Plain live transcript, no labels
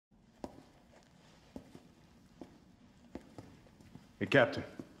Hey, Captain.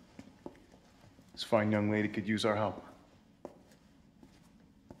 This fine young lady could use our help.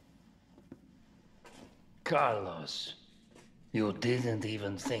 Carlos, you didn't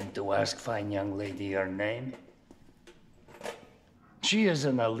even think to ask fine young lady her name? She is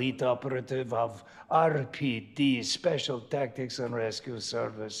an elite operative of RPD, Special Tactics and Rescue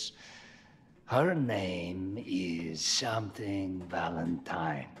Service. Her name is something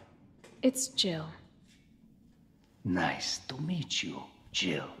Valentine. It's Jill. Nice to meet you,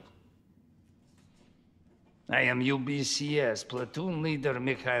 Jill. I am UBCS Platoon Leader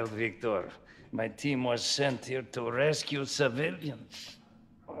Mikhail Viktor. My team was sent here to rescue civilians.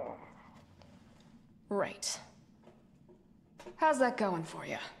 Right. How's that going for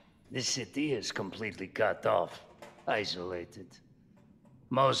you? The city is completely cut off, isolated.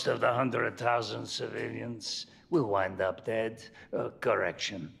 Most of the 100,000 civilians will wind up dead.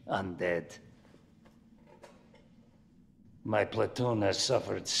 Correction, undead. My platoon has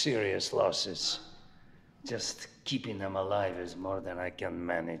suffered serious losses. Just keeping them alive is more than I can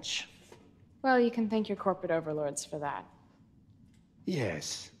manage. Well, you can thank your corporate overlords for that.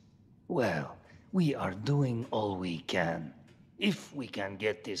 Yes. Well, we are doing all we can. If we can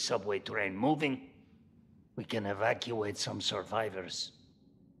get this subway train moving, we can evacuate some survivors.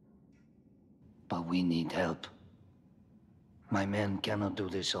 But we need help. My men cannot do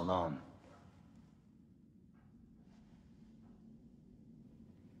this alone.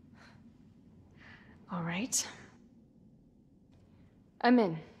 All right. I'm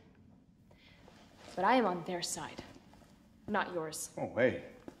in. But I am on their side, not yours. Oh, hey.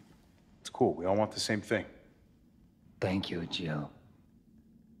 It's cool. We all want the same thing. Thank you, Jill.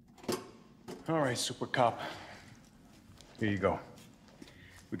 All right, Super Cop. Here you go.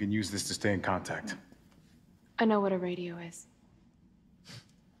 We can use this to stay in contact. I know what a radio is.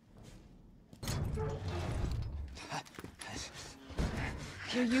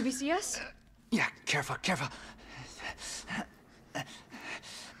 You're UBCS? Yeah, careful, careful.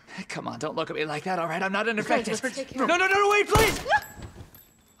 Come on, don't look at me like that, all right? I'm not infected. No, wait, please!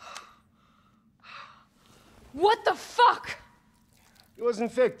 What the fuck? He was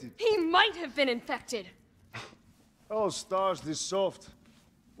infected. He might have been infected. Oh, stars, this soft.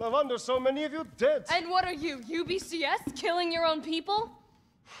 No wonder so many of you dead. And what are you, UBCS? Killing your own people?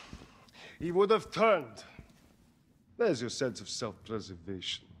 He would have turned. There's your sense of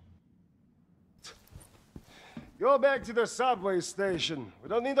self-preservation. Go back to the subway station. We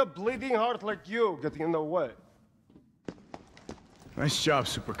don't need a bleeding heart like you getting in the way. Nice job,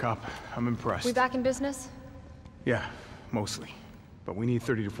 Super Cop. I'm impressed. We back in business? Yeah, mostly. But we need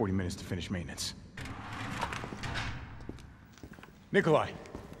 30 to 40 minutes to finish maintenance. Nikolai,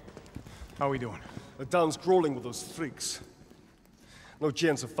 how are we doing? The town's crawling with those freaks. No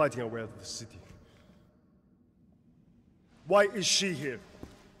chance of fighting our way out of the city. Why is she here?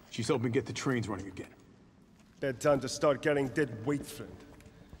 She's helping get the trains running again. Bad time to start carrying dead weight, friend.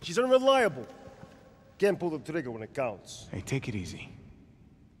 She's unreliable. Can't pull the trigger when it counts. Hey, take it easy.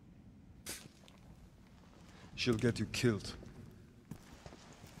 She'll get you killed.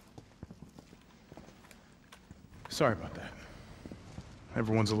 Sorry about that.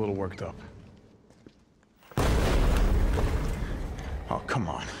 Everyone's a little worked up. Oh, come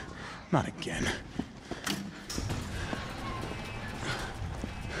on. Not again.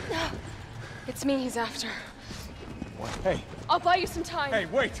 It's me he's after. What? Hey. I'll buy you some time. Hey,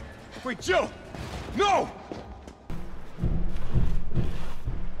 wait! Wait, Jill! No!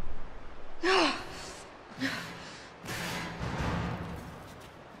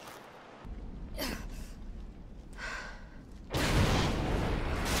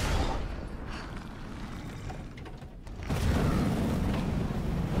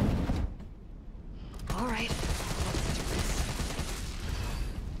 All right.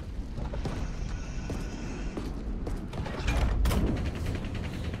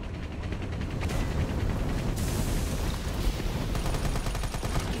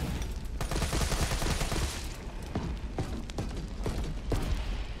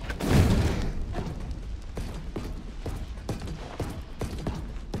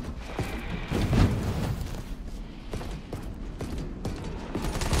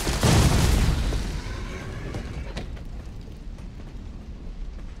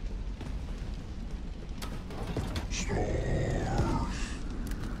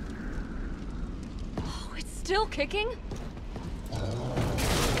 Still kicking?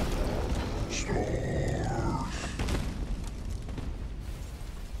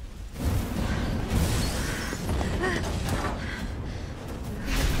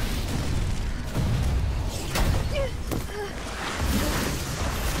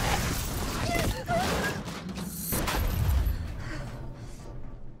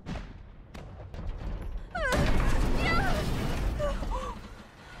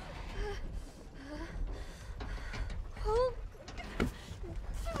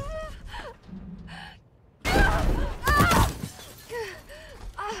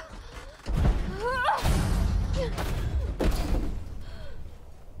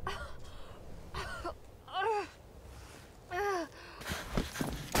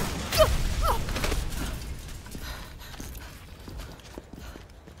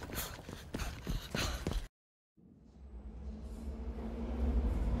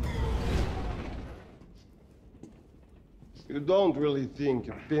 don't really think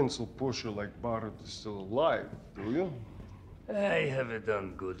a pencil pusher like Barrett is still alive, do you? I have it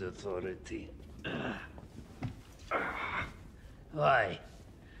on good authority. Why?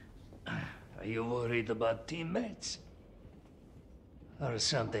 Are you worried about teammates? Or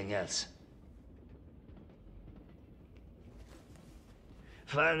something else?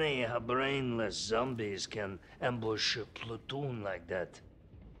 Funny how brainless zombies can ambush a platoon like that.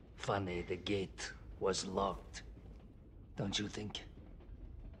 Funny the gate was locked. Don't you think?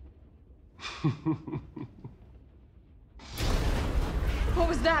 What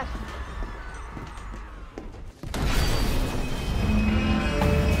was that?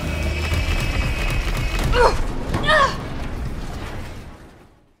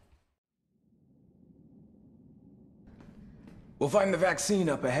 We'll find the vaccine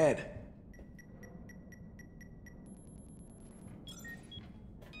up ahead.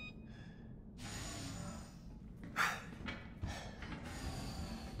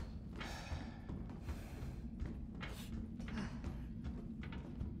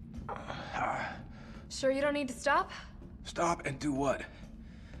 Sure you don't need to stop? Stop and do what?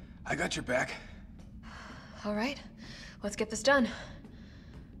 I got your back. All right, let's get this done.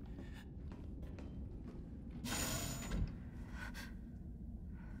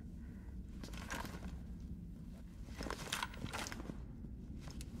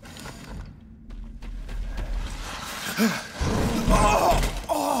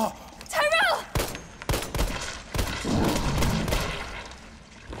 Tyrell!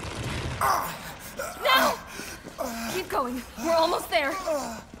 Now! Keep going. We're almost there.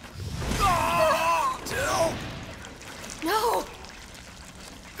 No!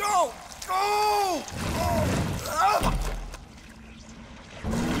 Go! Go!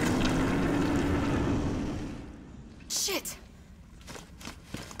 Shit!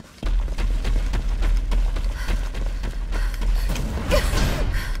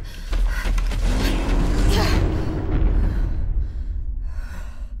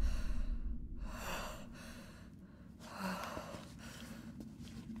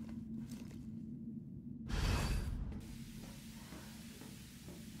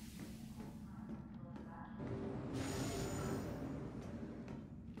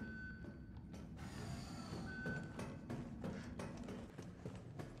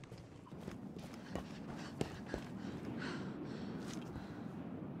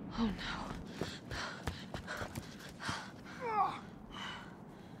 Oh no.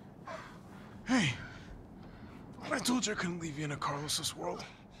 Hey, I told you I couldn't leave you in a Carlos's world.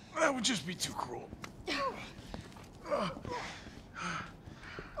 That would just be too cruel.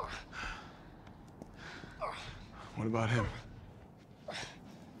 What about him?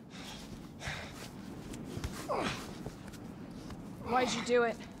 Why'd you do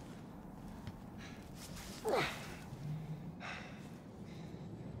it?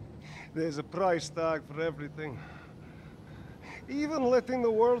 There's a price tag for everything. Even letting the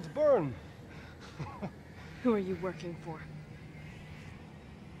world burn. Who are you working for?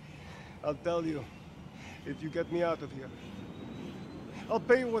 I'll tell you, if you get me out of here. I'll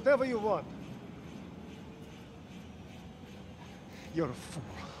pay you whatever you want. You're a fool.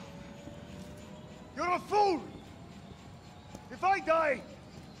 You're a fool! If I die,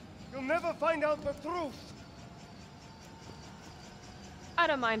 you'll never find out the truth. I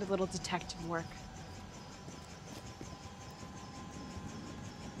don't mind a little detective work.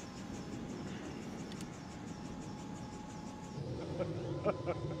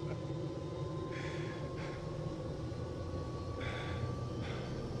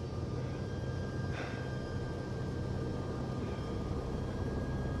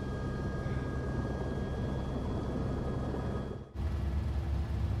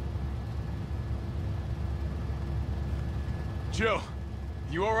 Jill,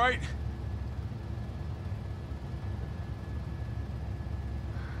 you all right?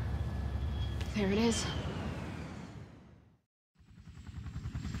 There it is.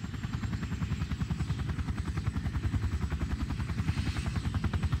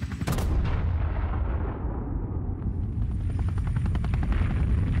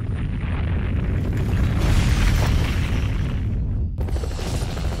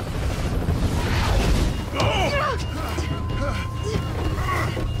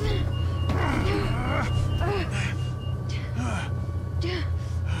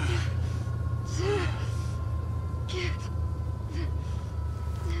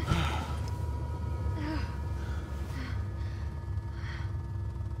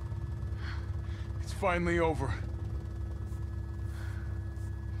 Finally over.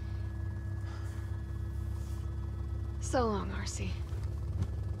 So long, RC.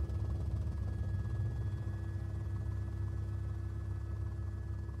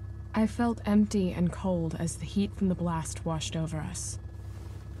 I felt empty and cold as the heat from the blast washed over us.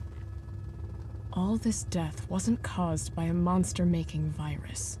 All this death wasn't caused by a monster-making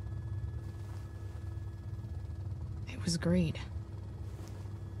virus. It was greed.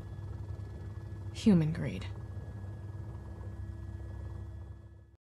 Human greed.